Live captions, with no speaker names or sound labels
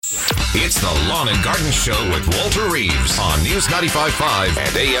It's the Lawn and Garden Show with Walter Reeves on News 95.5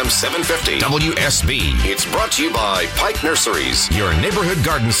 and AM 750 WSB. It's brought to you by Pike Nurseries, your neighborhood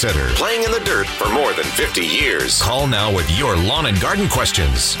garden center, playing in the dirt for more than 50 years. Call now with your lawn and garden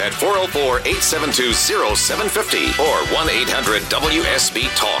questions at 404-872-0750 or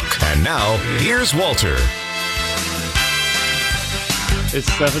 1-800-WSB-TALK. And now, here's Walter. It's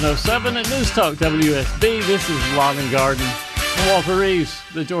 7:07 at News Talk WSB. This is Lawn and Garden. I'm Walter Reeves,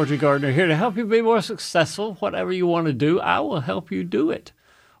 the Georgia Gardener, here to help you be more successful. Whatever you want to do, I will help you do it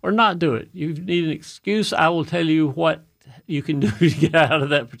or not do it. You need an excuse, I will tell you what you can do to get out of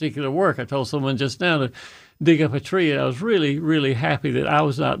that particular work. I told someone just now to dig up a tree, and I was really, really happy that I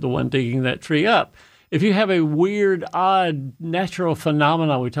was not the one digging that tree up. If you have a weird, odd, natural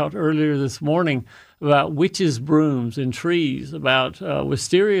phenomenon, we talked earlier this morning about witches' brooms in trees, about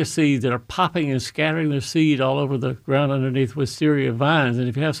wisteria seeds that are popping and scattering their seed all over the ground underneath wisteria vines. And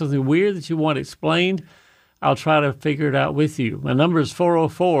if you have something weird that you want explained, I'll try to figure it out with you. My number is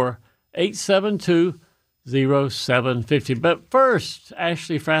 404-872-0750. But first,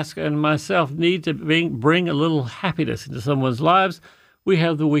 Ashley Frasca and myself need to bring a little happiness into someone's lives. We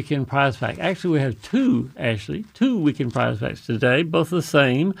have the weekend prize pack. Actually, we have two weekend prize packs today, both the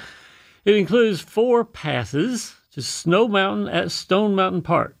same. It includes 4 passes to Snow Mountain at Stone Mountain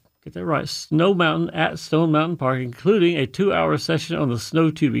Park. Get that right, Snow Mountain at Stone Mountain Park, including a 2-hour session on the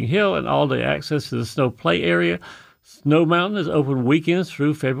snow tubing hill and all-day access to the snow play area. Snow Mountain is open weekends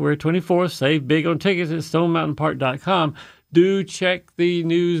through February 24th. Save big on tickets at stonemountainpark.com. Do check the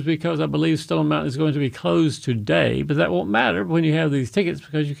news because I believe Stone Mountain is going to be closed today, but that won't matter when you have these tickets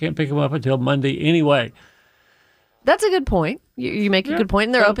because you can't pick them up until Monday anyway. That's a good point. You make a good point,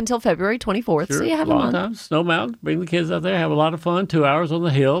 and they're open until February 24th, sure, so you have a long month. Time. Snow Mountain, bring the kids out there, have a lot of fun. 2 hours on the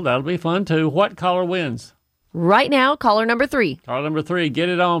hill, that'll be fun too. What caller wins? Right now, caller number 3. Caller number 3, get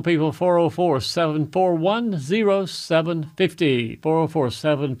it on, people. 404-741-0750.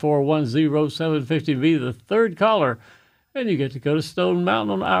 404-741-0750. Be the third caller, and you get to go to Stone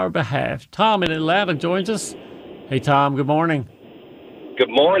Mountain on our behalf. Tom in Atlanta joins us. Hey, Tom, good morning. Good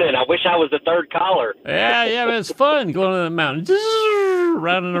morning. I wish I was the third caller. Yeah, but it's fun going to the mountain.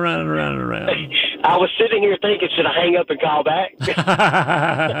 Round and around and around and around. I was sitting here thinking, should I hang up and call back?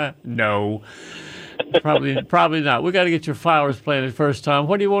 No. Probably not. We got to get your flowers planted first, Tom.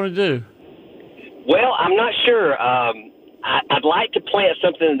 What do you want to do? Well, I'm not sure. I'd like to plant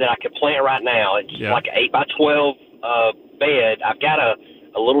something that I could plant right now. It's like an 8x12 bed. I've got a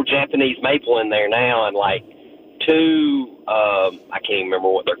little Japanese maple in there now, and like 2, I can't even remember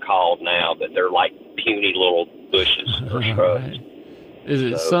what they're called now, but they're like puny little bushes or shrubs. Right. Is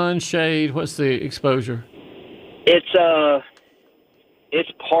it sun, shade? What's the exposure? It's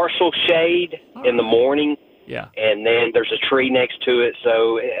partial shade in the morning. Yeah. And then there's a tree next to it,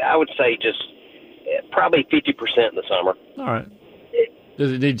 so I would say just probably 50% in the summer. All right.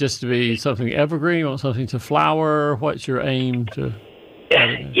 Does it need just to be something evergreen or something to flower? What's your aim to?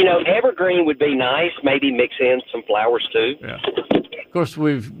 You know, evergreen would be nice. Maybe mix in some flowers too. Yeah. Of course,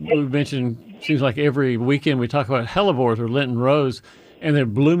 we've mentioned, seems like every weekend we talk about hellebores or Lenten rose, and they're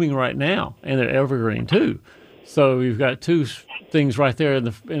blooming right now, and they're evergreen too. So you've got 2 things right there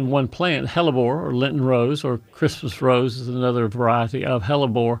in one plant: hellebore or Lenten rose, or Christmas rose is another variety of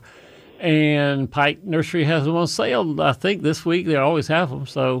hellebore. And Pike Nursery has them on sale, I think, this week. They always have them,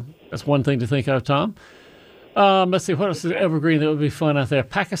 so that's one thing to think of, Tom. Let's see, what else is evergreen that would be fun out there?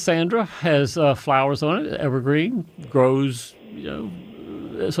 Pachysandra has flowers on it. Evergreen grows,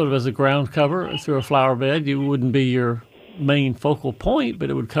 sort of as a ground cover through a flower bed. You wouldn't be your main focal point, but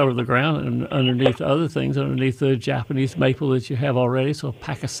it would cover the ground and underneath other things, underneath the Japanese maple that you have already. So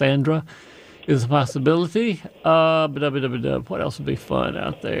Pachysandra is a possibility. What else would be fun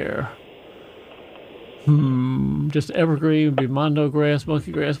out there? Just evergreen would be mondo grass,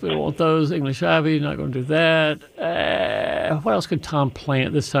 monkey grass. We don't want those. English ivy, not going to do that. What else could Tom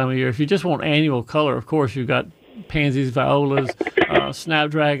plant this time of year? If you just want annual color, of course, you've got pansies, violas,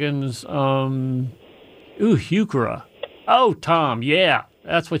 snapdragons, heuchera. Oh, Tom, yeah,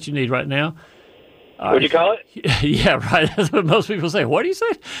 that's what you need right now. What'd you call it? Yeah, right. That's what most people say. What do you say?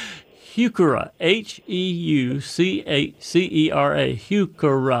 Heuchera,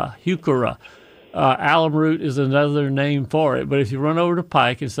 Heucera, heuchera. Alum root is another name for it. But if you run over to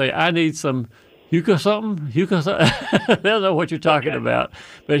Pike and say, I need some heuchera something, they'll know what you're talking about.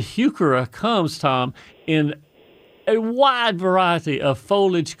 But heuchera comes, Tom, in a wide variety of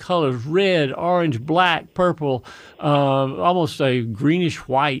foliage colors: red, orange, black, purple, almost a greenish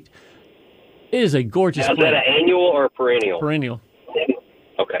white. It is a gorgeous plant. Is that an annual or a perennial? Perennial.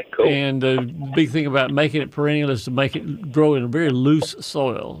 Okay, cool. Cool. And the big thing about making it perennial is to make it grow in a very loose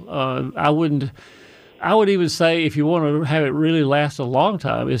soil. I would even say if you want to have it really last a long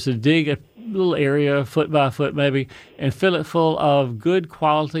time, is to dig a little area, foot by foot maybe, and fill it full of good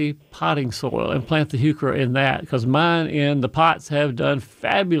quality potting soil and plant the heuchera in that. Because mine in the pots have done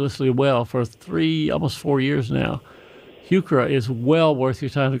fabulously well for almost 4 years now. Heuchera is well worth your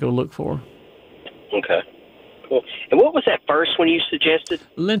time to go look for. Okay. Cool. And what was that first one you suggested?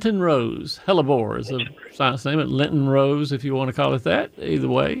 Lenten Rose. Hellebore is a science name. Lenten Rose, if you want to call it that. Either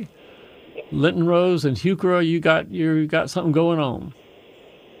way. Lenten Rose and Heuchera, you got something going on.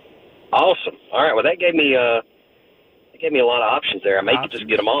 Awesome. All right. Well, that gave me a lot of options there. I may just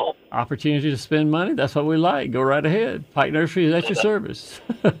get them all. Opportunity to spend money. That's what we like. Go right ahead. Pike Nursery is at your service.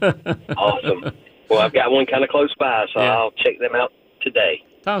 Awesome. Well, I've got one kind of close by, so I'll check them out today.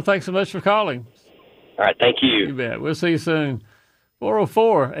 Tom, thanks so much for calling. All right. Thank you. You bet. We'll see you soon.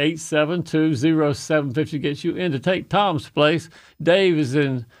 404-872-0750 gets you in to take Tom's place. Dave is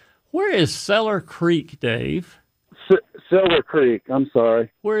in. Where is Cellar Creek, Dave? Silver Creek. I'm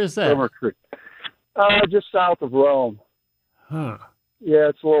sorry. Where is that? Silver Creek. Just south of Rome. Huh. Yeah,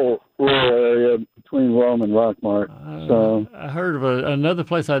 it's a little area between Rome and Rockmart. So I heard of another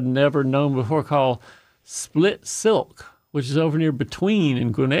place I'd never known before called Split Silk, which is over near Between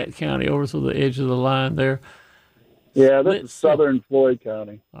in Gwinnett County, over to the edge of the line there. Yeah, this is southern Floyd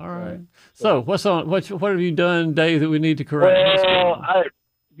County. All right. So what's on? What have you done, Dave, that we need to correct? Well,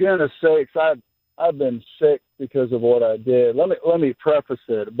 goodness sakes, I've been sick because of what I did. Let me preface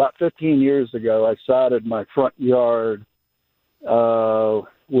it. About 15 years ago, I sodded my front yard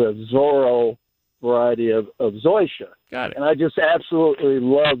with Zorro variety of zoysia. Got it. And I just absolutely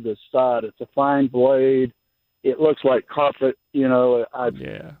love this sod. It's a fine blade. It looks like carpet.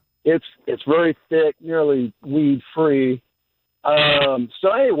 It's very thick, nearly weed free. So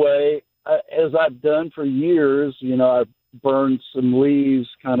anyway, as I've done for years, I've burned some leaves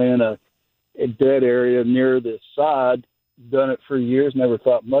kind of in a dead area near the sod. Done it for years, never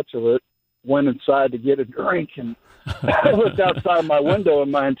thought much of it. Went inside to get a drink, and I looked outside my window,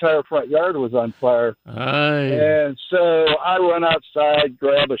 and my entire front yard was on fire. And so I went outside,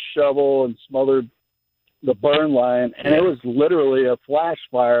 grabbed a shovel, and smothered the burn line, and it was literally a flash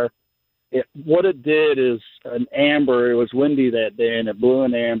fire. What it did is an amber. It was windy that day, and it blew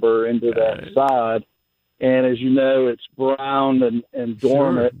an amber into that sod. And as you know, it's brown and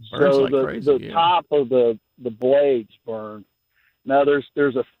dormant. Sure. So like the top of the blades burn. Now there's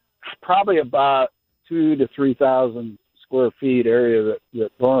probably about 2,000 to 3,000 square feet area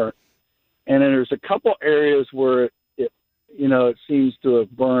that burnt, and then there's a couple areas where it seems to have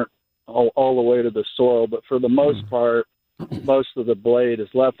burnt all the way to the soil. But for the most part, most of the blade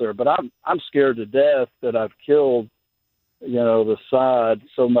is left there. But I'm scared to death that I've killed the sod.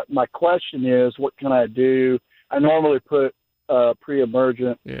 So my question is, what can I do? I normally put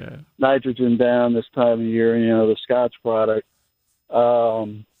pre-emergent nitrogen down this time of year, the Scotch product. All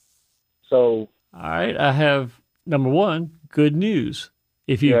right, I have, number one, good news.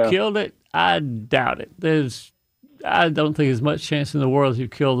 If you killed it, I doubt it. I don't think there's much chance in the world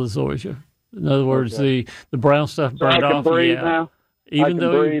you've killed the zoysia. In other words, the brown stuff burned off. Now? Even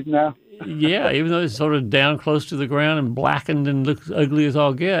though it's sort of down close to the ground and blackened and looks ugly as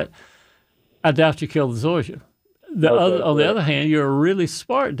all get, I doubt you killed the zoysia. On the other hand, you're really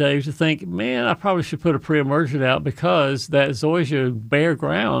smart, Dave, to think, man, I probably should put a pre-emergent out because that zoysia bare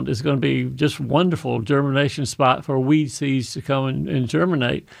ground is going to be just wonderful germination spot for weed seeds to come and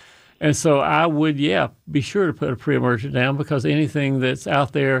germinate. And so I would, be sure to put a pre-emergent down because anything that's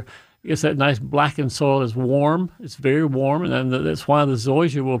out there, it's that nice blackened soil is warm. It's very warm, and that's why the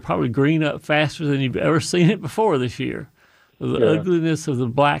zoysia will probably green up faster than you've ever seen it before this year. So the ugliness of the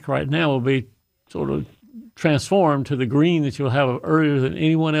black right now will be sort of transformed to the green that you'll have earlier than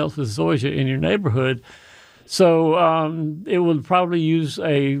anyone else with zoysia in your neighborhood. So it will probably use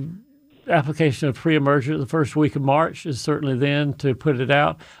a application of pre-emergent the first week of March is certainly then to put it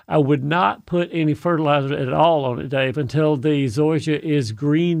out. I would not put any fertilizer at all on it, Dave, until the zoysia is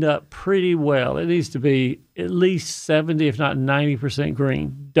greened up pretty well. It needs to be at least 70, if not 90%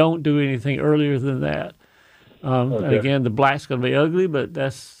 green. Don't do anything earlier than that. And again, the black's going to be ugly, but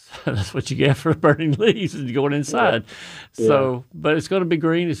that's what you get for burning leaves and going inside. Yeah. So, but it's going to be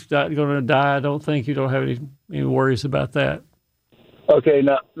green. It's not going to die. I don't think you don't have any worries about that. Okay,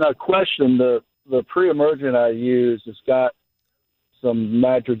 now question, the pre-emergent I use has got some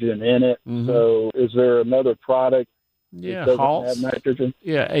nitrogen in it. Mm-hmm. So is there another product that doesn't have nitrogen?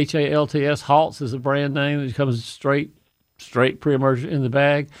 Yeah, HALTS. Halts is a brand name that comes straight pre-emergent in the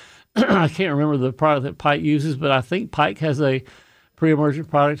bag. I can't remember the product that Pike uses, but I think Pike has a pre-emergent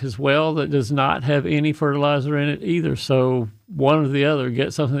product as well that does not have any fertilizer in it either. So one or the other,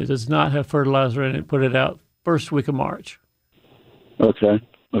 get something that does not have fertilizer in it, put it out first week of March. Okay.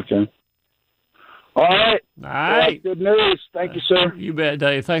 All right. All right. Well, good news. Thank you, sir. You bet,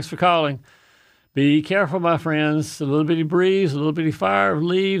 Dave. Thanks for calling. Be careful, my friends. A little bitty breeze, a little bitty fire of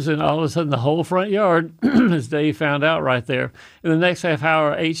leaves, and all of a sudden the whole front yard, as Dave found out right there. In the next half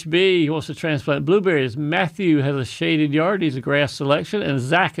hour, HB wants to transplant blueberries. Matthew has a shaded yard, needs a grass selection, and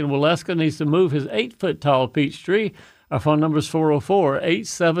Zach in Waleska needs to move his 8-foot-tall peach tree. Our phone number is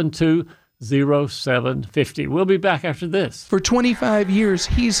 404-872-0750. We'll be back after this. For 25 years,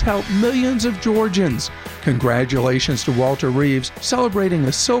 he's helped millions of Georgians. Congratulations to Walter Reeves, celebrating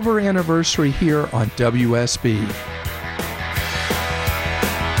a silver anniversary here on WSB. It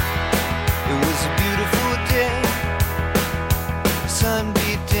was a beautiful day, sun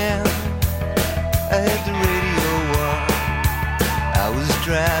beat down, I had the radio on, I was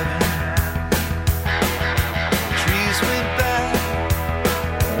driving, trees went by.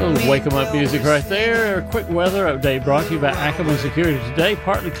 Wake 'em up music right there. A quick weather update brought to you by Ackerman Security today.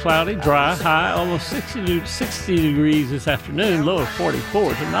 Partly cloudy, dry, high almost 60 degrees this afternoon, low of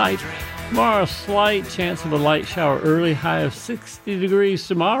 44 tonight. Tomorrow, slight chance of a light shower early, high of 60 degrees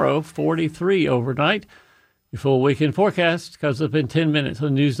tomorrow, 43 overnight. Your full weekend forecast comes up in 10 minutes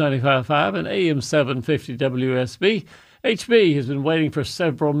on News 95.5 and AM 750 WSB. HB has been waiting for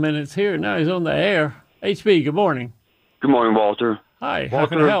several minutes here. Now he's on the air. HB, good morning. Good morning, Walter. Hi, how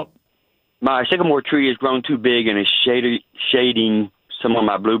can I help? My sycamore tree has grown too big and is shading some of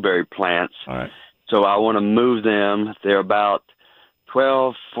my blueberry plants. All right. So I want to move them. They're about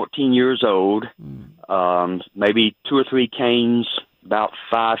 12, 14 years old, maybe 2 or 3 canes, about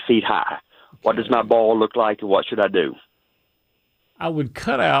 5 feet high. Okay. What does my ball look like, and what should I do? I would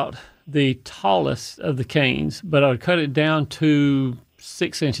cut out the tallest of the canes, but I would cut it down to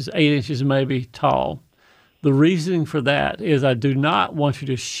 6 inches, 8 inches maybe tall. The reasoning for that is I do not want you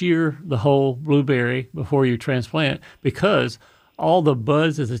to shear the whole blueberry before you transplant, because all the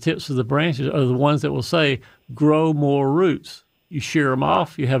buds at the tips of the branches are the ones that will say, grow more roots. You shear them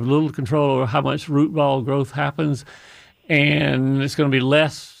off, you have little control over how much root ball growth happens, and it's going to be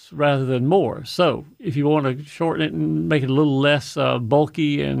less rather than more. So if you want to shorten it and make it a little less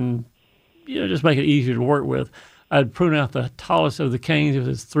bulky and just make it easier to work with, I'd prune out the tallest of the canes. If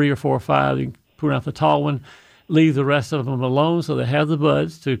it's 3 or 4 or 5, you can prune out the tall one, leave the rest of them alone so they have the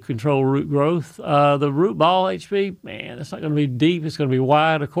buds to control root growth. The root ball, HB, man, it's not going to be deep. It's going to be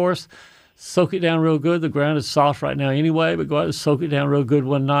wide, of course. Soak it down real good. The ground is soft right now anyway, but go out and soak it down real good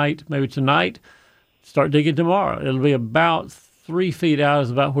one night, maybe tonight. Start digging tomorrow. It'll be about 3 feet out is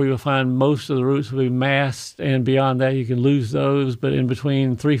about where you'll find most of the roots will be massed, and beyond that you can lose those, but in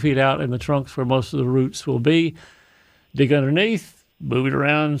between 3 feet out and the trunks where most of the roots will be, dig underneath, move it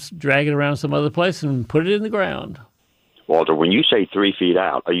around, drag it around some other place, and put it in the ground. Walter, when you say 3 feet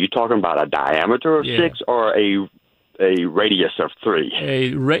out, are you talking about a diameter of 6 or a radius of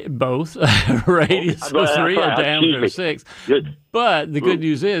 3? Both. A radius of 3, a diameter of 6. Good. But the good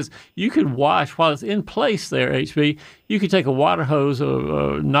news is you can wash, while it's in place there, HB, you can take a water hose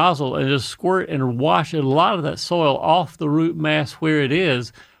or a nozzle and just squirt and wash a lot of that soil off the root mass where it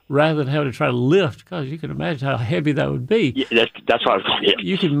is, rather than having to try to lift, because you can imagine how heavy that would be. Yeah, that's what I was going to say.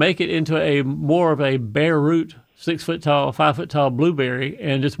 You can make it into a more of a bare root, 6 foot tall, 5 foot tall blueberry,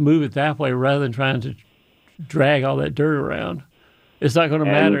 and just move it that way rather than trying to drag all that dirt around. It's not going to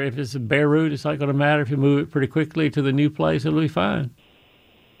matter if it's a bare root. It's not going to matter if you move it pretty quickly to the new place. It'll be fine.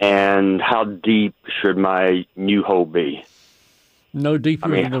 And how deep should my new hole be? No deeper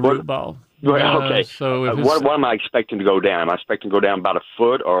than the root ball. Well, okay. So what am I expecting to go down? Am I expecting to go down about 1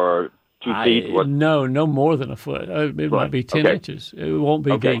 foot or 2 feet? What? No more than 1 foot. It might be 10 inches. It won't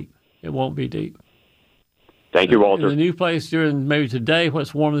be deep. It won't be deep. Thank you, Walter. In the new place during maybe today,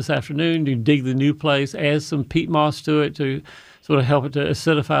 what's warm this afternoon, you dig the new place, add some peat moss to it to sort of help it to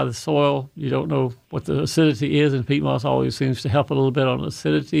acidify the soil. You don't know what the acidity is, and peat moss always seems to help a little bit on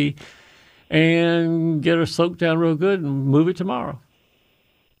acidity. And get her soaked down real good and move it tomorrow.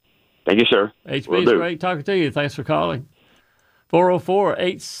 Thank you, sir. HB, it's great talking to you. Thanks for calling.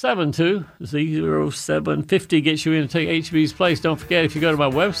 404-872-0750 gets you in to take HB's place. Don't forget, if you go to my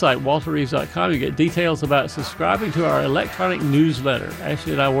website, walterreeves.com, you get details about subscribing to our electronic newsletter.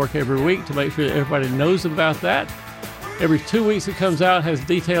 Ashley and I work every week to make sure that everybody knows about that. Every 2 weeks it comes out, has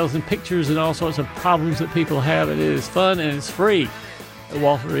details and pictures and all sorts of problems that people have. It is fun and it's free at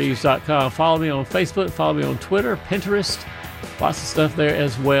walterreeves.com. Follow me on Facebook, follow me on Twitter, Pinterest. Lots of stuff there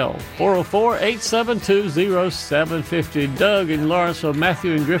as well. 404-872-0750. Doug in Lawrenceville,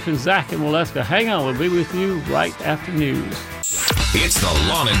 Matthew and Griffin, Zach in Waleska. Hang on, we'll be with you right after news. It's the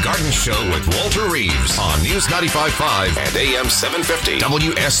Lawn and Garden Show with Walter Reeves on News 95.5 and AM 750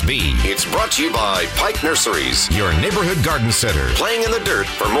 WSB. It's brought to you by Pike Nurseries, your neighborhood garden center, playing in the dirt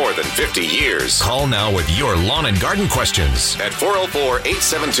for more than 50 years. Call now with your lawn and garden questions at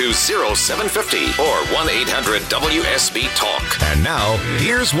 404-872-0750 or 1-800-WSB-TALK. And now,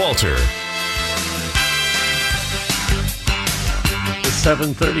 here's Walter.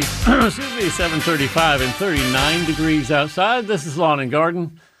 7:35 and 39 degrees outside. This is Lawn and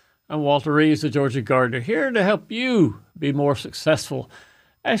Garden. I'm Walter Reeves, the Georgia Gardener, here to help you be more successful.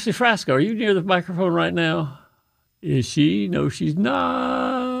 Ashley Frasco, are you near the microphone right now? Is she? No, she's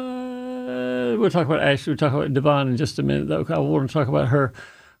not. We'll talk about Ashley. We'll talk about Devon in just a minute, though. I want to talk about her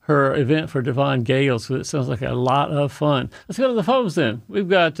event for Devon Gales, because it sounds like a lot of fun. Let's go to the phones then. We've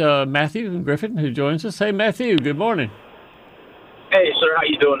got Matthew Griffin who joins us. Hey, Matthew, good morning. Hey, sir, how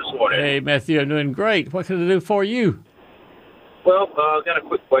you doing this morning? Hey, Matthew, I'm doing great. What can I do for you? Well, I've got a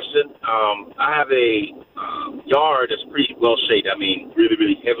quick question. I have a yard that's pretty well shaded. I mean, really,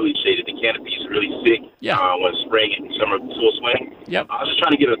 really heavily shaded. The canopy is really thick when spring and summer full swing. Yep. I was just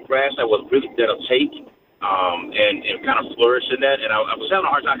trying to get a grass that'll take and kind of flourish in that. And I was having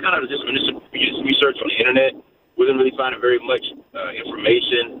a hard time. I kind of just doing some research on the internet. Wasn't really finding very much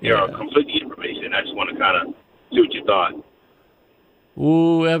information or complete information. I just want to kind of see what you thought.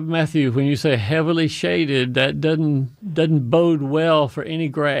 Ooh, Matthew, when you say heavily shaded, that doesn't bode well for any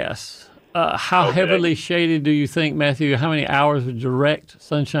grass. How heavily shaded do you think, Matthew? How many hours of direct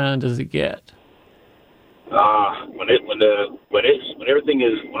sunshine does it get? When all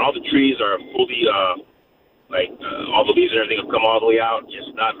the trees are fully all the leaves and everything have come all the way out,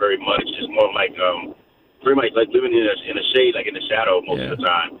 it's not very much. It's more like pretty much like living in a shade, like in the shadow most of the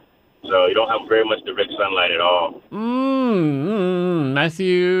time. So you don't have very much direct sunlight at all.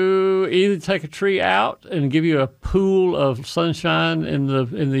 Matthew, either take a tree out and give you a pool of sunshine in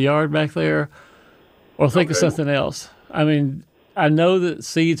the yard back there, or think of something else. I mean, I know that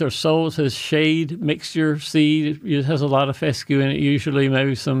seeds are sold. It says shade mixture seed. It has a lot of fescue in it, usually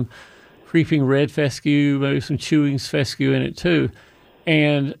maybe some creeping red fescue, maybe some chewing fescue in it too.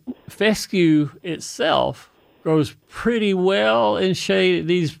 And fescue itself grows pretty well in shade. It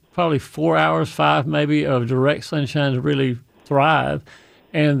needs probably 4 hours, 5 maybe, of direct sunshine to really thrive.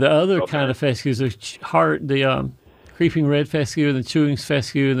 And the other kind of fescues, the creeping red fescue and the chewing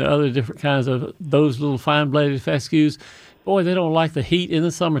fescue and the other different kinds of those little fine-bladed fescues, boy, they don't like the heat in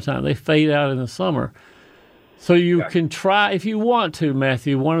the summertime. They fade out in the summer. So you can try, if you want to,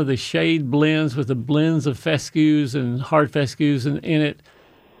 Matthew, one of the shade blends with the blends of fescues and hard fescues in it.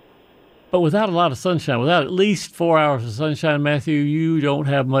 But without a lot of sunshine, without at least 4 hours of sunshine, Matthew, you don't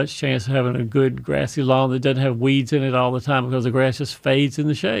have much chance of having a good grassy lawn that doesn't have weeds in it all the time, because the grass just fades in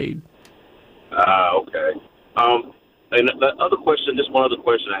the shade. Okay. And the other question, just one other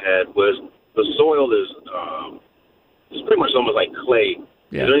question I had was, the soil is pretty much almost like clay.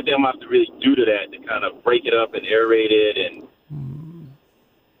 Yeah. Is there anything I'm going to have to really do to that to kind of break it up and aerate it?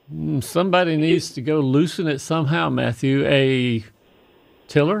 And somebody needs to go loosen it somehow, Matthew. A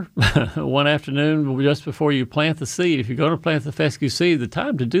tiller one afternoon just before you plant the seed. If you're going to plant the fescue seed, the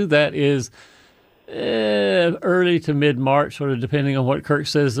time to do that is early to mid-March, sort of depending on what Kirk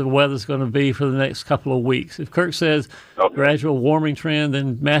says the weather's going to be for the next couple of weeks. If Kirk says gradual warming trend,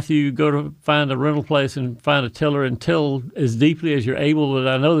 then Matthew, go to find a rental place and find a tiller and till as deeply as you're able. But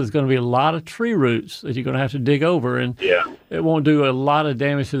I know there's going to be a lot of tree roots that you're going to have to dig over, and it won't do a lot of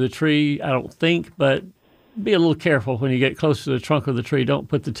damage to the tree, I don't think, but be a little careful when you get close to the trunk of the tree. Don't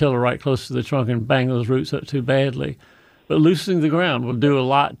put the tiller right close to the trunk and bang those roots up too badly. But loosening the ground will do a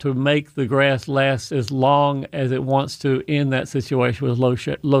lot to make the grass last as long as it wants to in that situation with low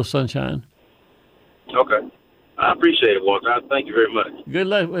sunshine. Okay. I appreciate it, Walter. Thank you very much. Good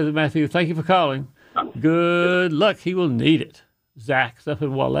luck with it, Matthew. Thank you for calling. Good luck. He will need it. Zach's up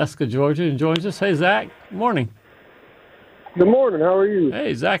in Waleska, Georgia, and joins us. Hey, Zach. Good morning. Good morning. How are you?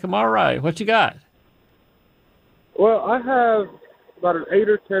 Hey, Zach. I'm all right. What you got? Well, I have about an 8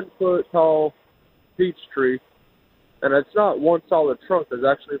 or 10 foot tall peach tree, and it's not one solid trunk. There's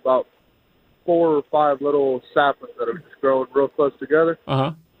actually about 4 or 5 little saplings that are just growing real close together.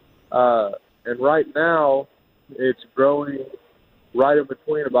 And right now, it's growing right in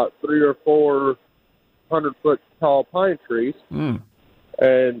between about 3 or 4 100-foot tall pine trees.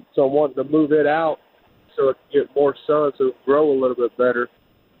 And so I'm wanting to move it out so it can get more sun, so it can grow a little bit better.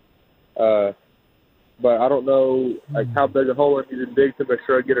 But I don't know how big a hole I need to dig to make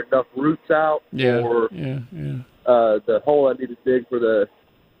sure I get enough roots out, or the hole I need to dig for the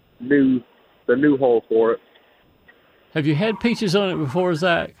new hole for it. Have you had peaches on it before,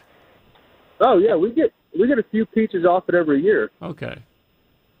 Zach? Oh yeah, we get a few peaches off it every year. Okay.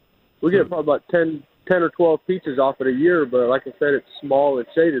 We get probably about 10 or 12 peaches off it a year, but like I said, it's small and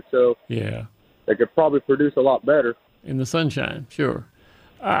shaded, so yeah, they could probably produce a lot better. In the sunshine, sure.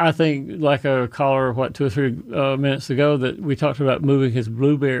 I think, like a caller, 2 or 3 minutes ago, that we talked about moving his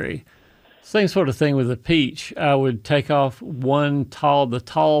blueberry. Same sort of thing with the peach. I would take off the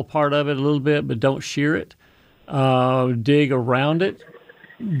tall part of it a little bit, but don't shear it. Dig around it.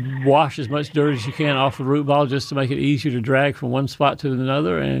 Wash as much dirt as you can off the root ball just to make it easier to drag from one spot to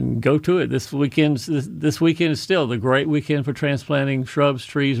another, and go to it. This weekend is still the great weekend for transplanting shrubs,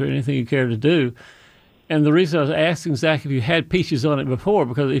 trees, or anything you care to do. And the reason I was asking, Zach, if you had peaches on it before,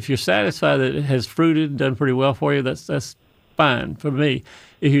 because if you're satisfied that it has fruited and done pretty well for you, that's fine for me.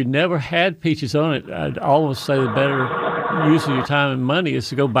 If you've never had peaches on it, I'd almost say the better use of your time and money is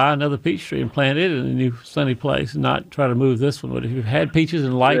to go buy another peach tree and plant it in a new sunny place and not try to move this one. But if you've had peaches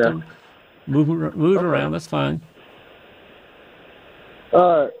and liked them, move it around, that's fine.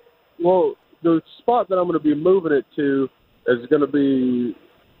 Well, the spot that I'm going to be moving it to is going to be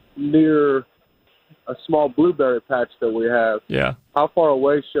near a small blueberry patch that we have. Yeah. How far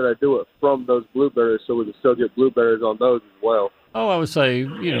away should I do it from those blueberries so we can still get blueberries on those as well? Oh, I would say,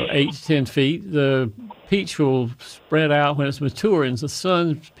 8 to 10 feet. The peach will spread out when it's mature, and the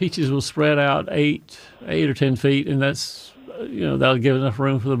sun peaches will spread out 8 or 10 feet, and that's, that'll give enough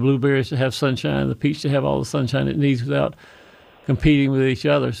room for the blueberries to have sunshine, the peach to have all the sunshine it needs without competing with each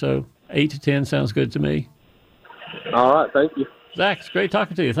other. So 8 to 10 sounds good to me. All right, thank you. Zach, it's great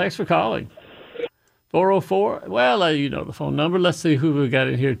talking to you. Thanks for calling. 404, well, you know the phone number. Let's see who we got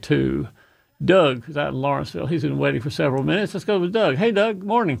in here, too. Doug is out in Lawrenceville. He's been waiting for several minutes. Let's go with Doug. Hey, Doug, good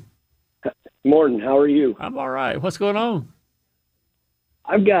morning. Morning. How are you? I'm all right. What's going on?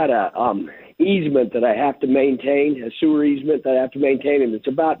 I've got a easement that I have to maintain, a sewer easement that I have to maintain, and it's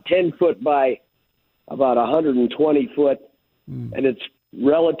about 10 foot by about 120 foot, and it's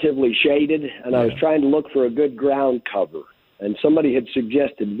relatively shaded, and I was trying to look for a good ground cover, and somebody had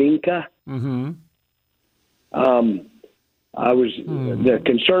suggested Vinca. Mm-hmm. The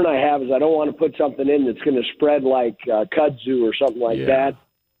concern I have is I don't want to put something in that's going to spread like kudzu or something like that.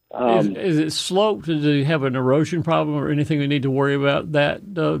 Is it sloped? Do you have an erosion problem or anything we need to worry about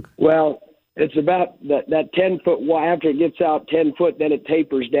that, Doug? Well, it's about that 10 foot. After it gets out 10 foot, then it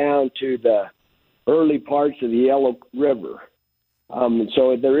tapers down to the early parts of the Yellow River.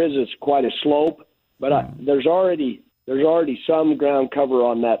 So there is quite a slope, but there's already some ground cover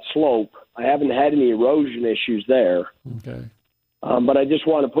on that slope. I haven't had any erosion issues there. Okay. But I just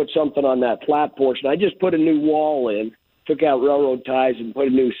want to put something on that flat portion. I just put a new wall in, took out railroad ties and put a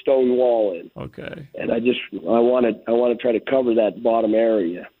new stone wall in. Okay. And I want to try to cover that bottom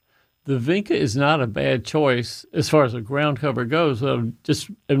area. The Vinca is not a bad choice as far as the ground cover goes. I'm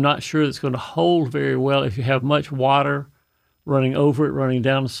not sure it's going to hold very well if you have much water running over it, running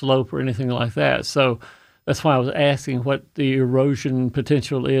down the slope or anything like that. So that's why I was asking what the erosion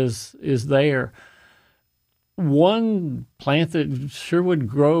potential is there. One plant that sure would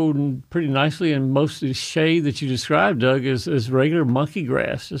grow pretty nicely in most of the shade that you described, Doug, is regular monkey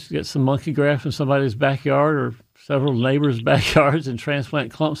grass. Just get some monkey grass in somebody's backyard or several neighbors' backyards and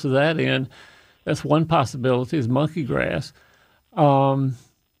transplant clumps of that in. That's one possibility, is monkey grass. What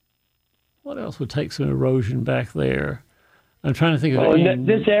else would take some erosion back there? I'm trying to think of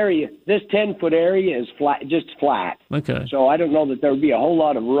this area, this 10-foot area is flat, just flat. Okay. So I don't know that there would be a whole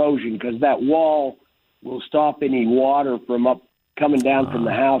lot of erosion because that wall will stop any water from coming down from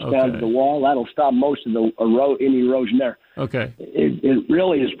the house down to the wall. That'll stop most of the any erosion there. Okay. It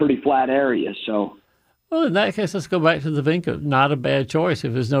really is pretty flat area. So. Well, in that case, let's go back to the Vinca. Not a bad choice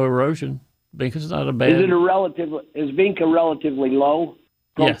if there's no erosion. Vinca's not a bad. Is Vinca relatively low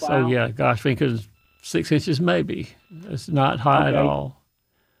profile? Yes. Oh, yeah. Gosh, Vinca's 6 inches maybe. It's not high at all.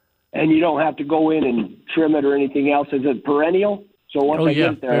 And you don't have to go in and trim it or anything else. Is it perennial? So once I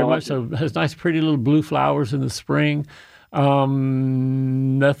get there, very much so. It has nice, pretty little blue flowers in the spring.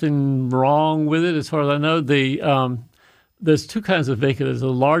 Nothing wrong with it as far as I know. There's two kinds of Vinca. There's a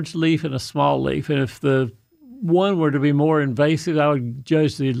large leaf and a small leaf. And if the one were to be more invasive, I would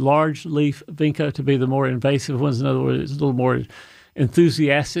judge the large leaf Vinca to be the more invasive ones. In other words, it's a little more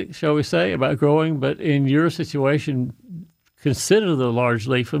enthusiastic, shall we say, about growing. But in your situation, consider the large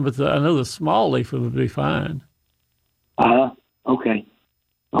leaf one, but I know the small leaf one would be fine. Okay.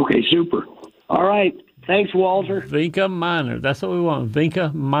 Okay, super. All right. Thanks, Walter. Vinca minor. That's what we want.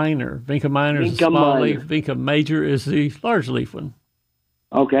 Vinca minor. Vinca minor is the small leaf. Vinca major is the large leaf one.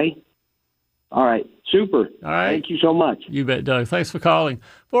 Okay. All right. Super. All right. Thank you so much. You bet, Doug. Thanks for calling.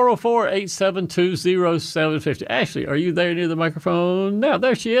 404-872-0750. Ashley, are you there near the microphone? Now,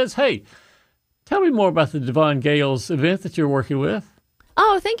 there she is. Hey, Tell me more about the Devon Gales event that you're working with.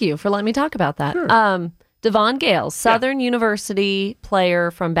 Oh, thank you for letting me talk about that. Sure. Devon Gales, Southern University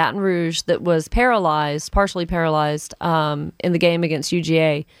player from Baton Rouge that was partially paralyzed in the game against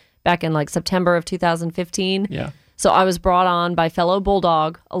UGA back in September of 2015. Yeah. So I was brought on by fellow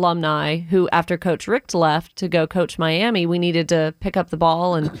Bulldog alumni who, after Coach Richt left to go coach Miami, we needed to pick up the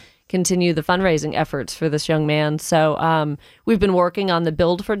ball and continue the fundraising efforts for this young man. So we've been working on the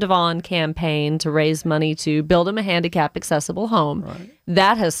Build for Devon campaign to raise money to build him a handicap-accessible home. Right.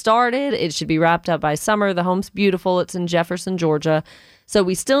 That has started. It should be wrapped up by summer. The home's beautiful. It's in Jefferson, Georgia. So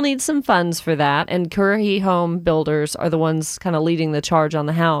we still need some funds for that, and Currahee Home Builders are the ones kind of leading the charge on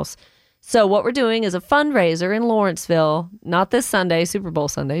the house. So what we're doing is a fundraiser in Lawrenceville, not this Sunday, Super Bowl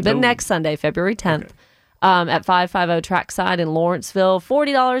Sunday, but next Sunday, February 10th. Okay. At 550 Trackside in Lawrenceville.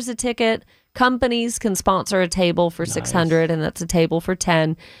 $40 a ticket. Companies can sponsor a table for $600, and that's a table for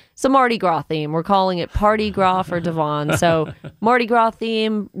 $10. It's a Mardi Gras theme. We're calling it Party Gras for Devon. So Mardi Gras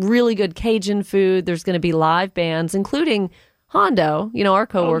theme, really good Cajun food. There's going to be live bands, including Hondo, our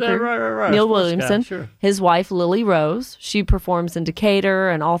coworker, right. Neil Williamson, Sure. his wife, Lily Rose. She performs in Decatur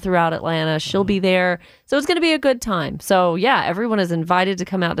and all throughout Atlanta. She'll be there. So it's going to be a good time. So, yeah, everyone is invited to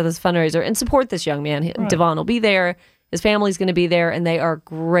come out to this fundraiser and support this young man. Right. Devon will be there. His family's going to be there, and they are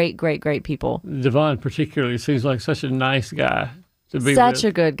great, great, great people. Devon particularly seems like such a nice guy to be Such with.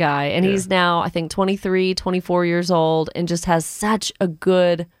 a good guy. And he's now, I think, 23, 24 years old and just has such a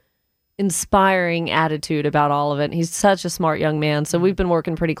good, inspiring attitude about all of it. He's such a smart young man. So we've been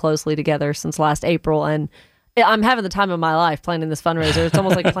working pretty closely together since last April, and I'm having the time of my life planning this fundraiser. It's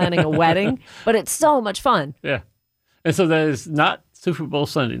almost like planning a wedding, but it's so much fun. Yeah. And so that is not Super Bowl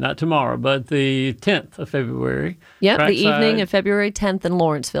Sunday, not tomorrow, but the 10th of February. Yep, the evening of February 10th in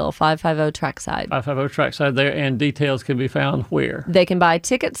Lawrenceville, 550 Trackside. 550 Trackside there, and details can be found where? They can buy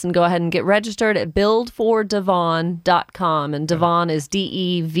tickets and go ahead and get registered at buildfordevon.com, and Devon is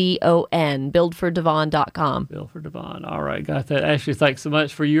DEVON, buildfordevon.com. Build for Devon. All right, got that. Ashley, thanks so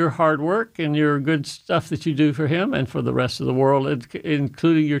much for your hard work and your good stuff that you do for him and for the rest of the world,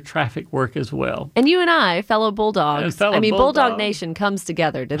 including your traffic work as well. And you and I, fellow Bulldogs. Bulldog Nation comes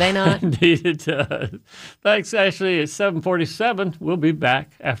together, do they not? Indeed it does. Thanks, Ashley. It's 7:47. We'll be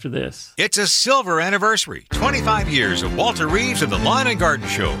back after this. It's a silver anniversary. 25 years of Walter Reeves and the Lawn and Garden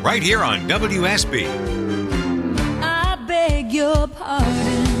Show right here on WSB. I beg your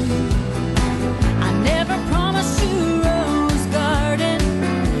pardon. I never promised you a rose garden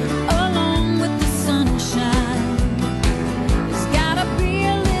along with the sunshine. There's gotta be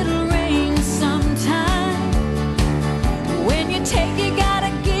a little rain sometime. When you take, you gotta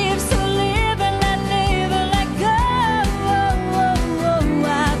give, so live and let go.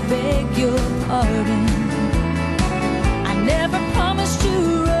 I beg your pardon. I never promised you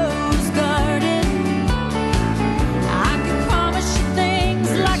a rose garden. I could promise you things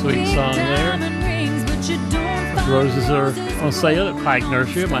like sweet big song there. diamond rings, but you don't find Roses are on sale at Pike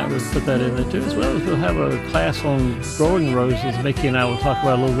Nursery. I might put that in there too, as well as we'll have a class on growing roses. Mickey and I will talk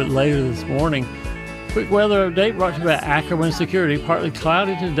about a little bit later this morning. Quick weather update brought to you by Ackerman Security. Partly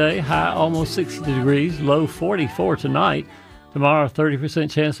cloudy today, high almost 60 degrees, low 44 tonight. Tomorrow,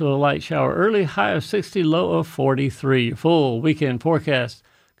 30% chance of a light shower early, high of 60, low of 43. Full weekend forecast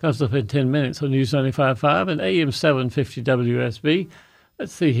comes up in 10 minutes on News 95.5 and AM 750 WSB.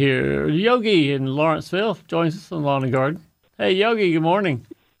 Let's see here. Yogi in Lawrenceville joins us on Lawn and Garden. Hey, Yogi, good morning.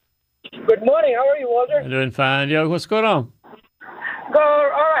 Good morning. How are you, Walter? I'm doing fine. Yogi, what's going on?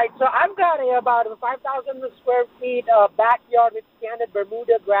 All right. So I've got about 5,000 square feet backyard with standard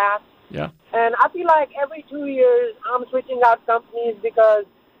Bermuda grass. Yeah. And I feel like every 2 years I'm switching out companies because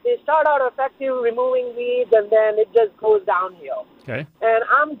they start out effective removing weeds and then it just goes downhill. Okay. And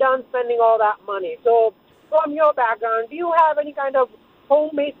I'm done spending all that money. So from your background, do you have any kind of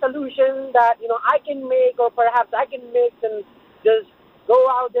homemade solution that, I can make or perhaps I can mix and just go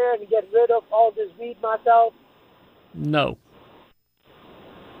out there and get rid of all this weed myself? No.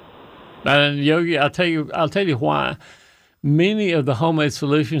 And Yogi, I'll tell you why. Many of the homemade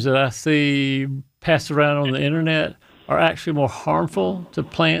solutions that I see passed around on the internet are actually more harmful to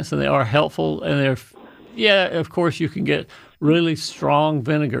plants than they are helpful. And of course, you can get really strong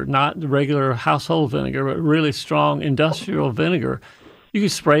vinegar, not the regular household vinegar, but really strong industrial vinegar. You can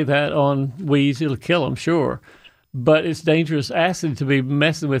spray that on weeds; it'll kill them, sure. But it's dangerous acid to be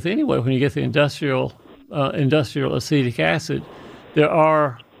messing with anyway. When you get the industrial acetic acid, there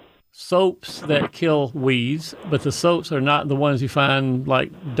are soaps that kill weeds, but the soaps are not the ones you find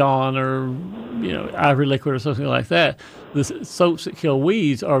like Dawn or Ivory Liquid or something like that. The soaps that kill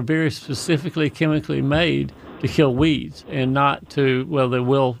weeds are very specifically chemically made to kill weeds and not to, well, they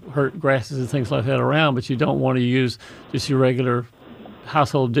will hurt grasses and things like that around, but you don't want to use just your regular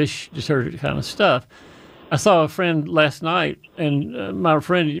household dish detergent kind of stuff. I saw a friend last night, and my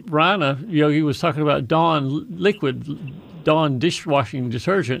friend Rana Yogi was talking about Dawn dishwashing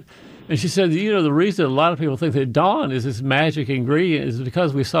detergent. And she said, the reason a lot of people think that Dawn is this magic ingredient is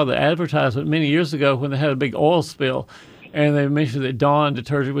because we saw the advertisement many years ago when they had a big oil spill. And they mentioned that Dawn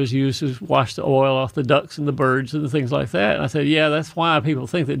detergent was used to wash the oil off the ducks and the birds and things like that. And I said, yeah, that's why people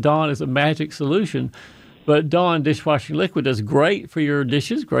think that Dawn is a magic solution. But Dawn dishwashing liquid does great for your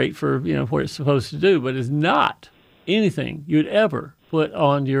dishes, great for, what it's supposed to do, but is not anything you'd ever put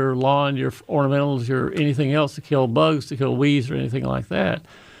on your lawn, your ornamentals, your anything else to kill bugs, to kill weeds, or anything like that.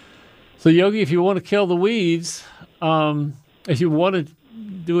 So, Yogi, if you want to kill the weeds, if you want to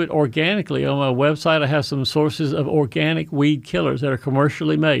do it organically, on my website I have some sources of organic weed killers that are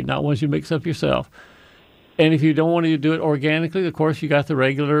commercially made, not ones you mix up yourself. And if you don't want to do it organically, of course, you got the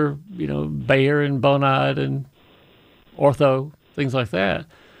regular, Bayer and Bonide and Ortho, things like that.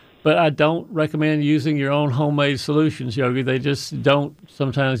 But I don't recommend using your own homemade solutions, Yogi. They just don't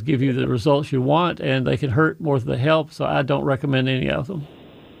sometimes give you the results you want, and they can hurt more than they help. So I don't recommend any of them.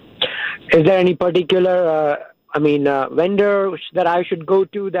 Is there any particular, vendor that I should go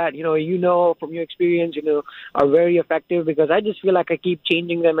to that, from your experience, are very effective? Because I just feel like I keep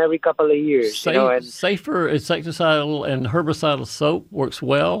changing them every couple of years. Safer insecticidal and herbicidal soap works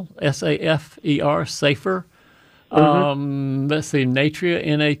well. SAFER, Safer. Let's see, Natria,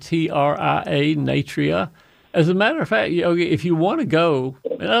 Natria, Natria. As a matter of fact, Yogi, if you want to go,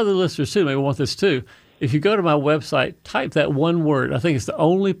 and other listeners too may want this too, if you go to my website, type that one word. I think it's the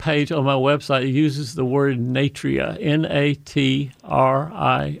only page on my website that uses the word Natria, Natria,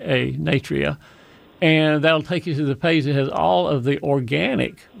 Natria. And that'll take you to the page that has all of the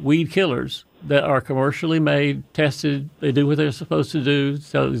organic weed killers that are commercially made, tested. They do what they're supposed to do,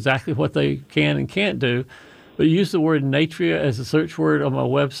 tell exactly what they can and can't do. But use the word Natria as a search word on my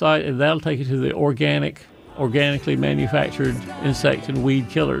website, and that'll take you to the organically manufactured insect and weed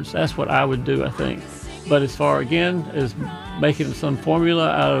killers. That's what I would do, I think. But as far, again, as making some formula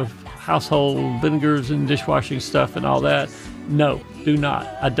out of household vinegars and dishwashing stuff and all that, no, do not.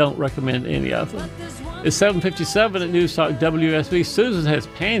 I don't recommend any of them. It's 7:57 at News Talk WSB. Susan has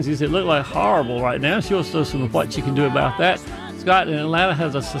pansies that look like horrible right now. She wants to know some what she can do about that. Scott in Atlanta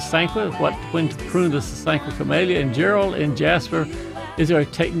has a sasanqua, when to prune the sasanqua camellia. And Gerald in Jasper, is there a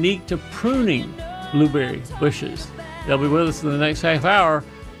technique to pruning blueberry bushes? They'll be with us in the next half hour,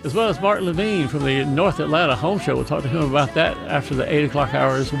 as well as Mark Levine from the North Atlanta Home Show. We'll talk to him about that after the 8 o'clock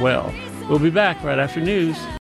hour as well. We'll be back right after news.